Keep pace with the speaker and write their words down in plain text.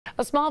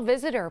A small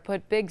visitor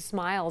put big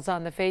smiles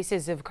on the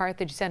faces of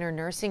Carthage Center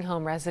nursing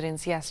home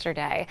residents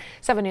yesterday.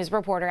 7 News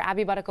reporter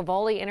Abby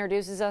Buttacavoli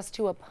introduces us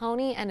to a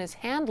pony and his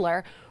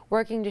handler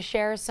working to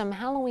share some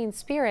Halloween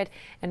spirit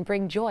and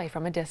bring joy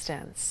from a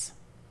distance.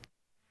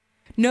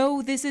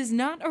 No, this is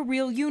not a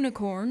real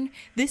unicorn.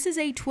 This is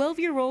a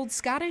 12-year-old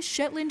Scottish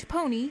Shetland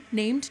pony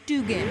named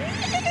Dugan.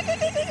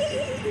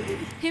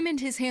 Him and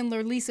his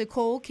handler Lisa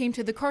Cole came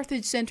to the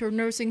Carthage Center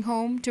nursing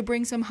home to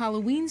bring some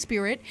Halloween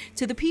spirit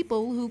to the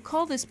people who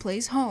call this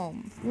place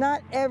home.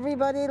 Not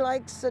everybody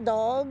likes a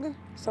dog.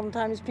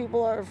 Sometimes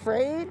people are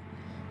afraid,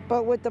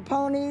 but with the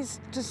ponies,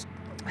 just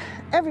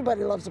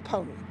everybody loves a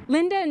pony.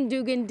 Linda and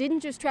Dugan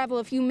didn't just travel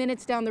a few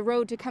minutes down the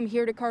road to come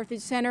here to Carthage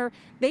Center.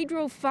 They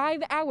drove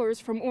 5 hours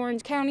from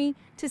Orange County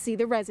to see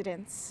the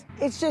residents.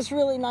 It's just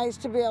really nice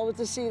to be able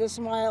to see the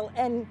smile,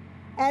 and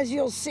as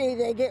you'll see,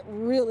 they get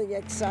really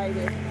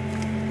excited.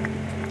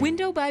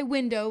 Window by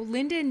window,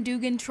 Linda and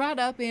Dugan trot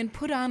up and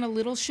put on a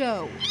little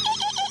show.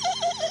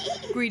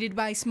 Greeted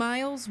by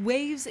smiles,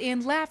 waves,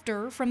 and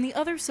laughter from the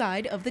other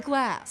side of the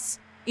glass.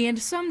 And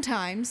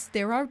sometimes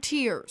there are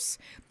tears,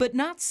 but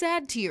not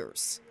sad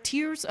tears,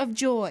 tears of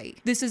joy.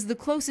 This is the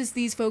closest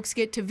these folks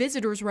get to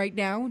visitors right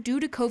now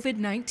due to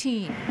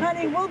COVID-19.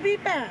 Honey, we'll be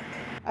back.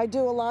 I do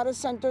a lot of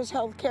centers,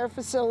 healthcare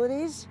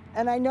facilities,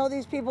 and I know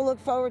these people look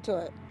forward to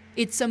it.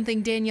 It's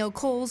something Danielle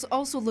Coles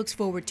also looks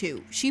forward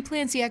to. She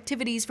plans the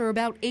activities for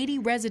about 80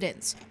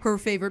 residents. Her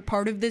favorite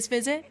part of this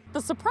visit?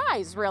 The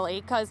surprise,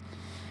 really, because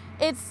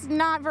it's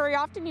not very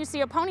often you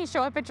see a pony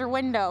show up at your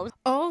window.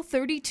 All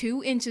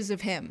 32 inches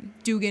of him.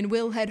 Dugan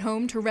will head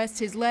home to rest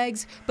his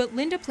legs, but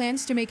Linda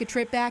plans to make a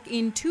trip back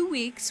in 2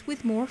 weeks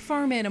with more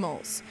farm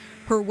animals.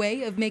 Her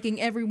way of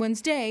making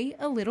everyone's day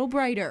a little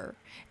brighter.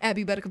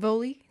 Abby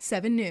Buttacavoli,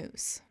 7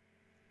 News.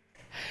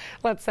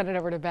 Let's send it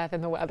over to Beth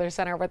in the Weather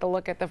Center with a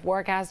look at the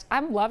forecast.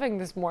 I'm loving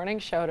this morning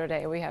show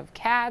today. We have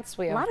cats,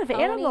 we have a lot of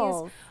ponies,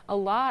 animals. A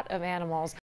lot of animals.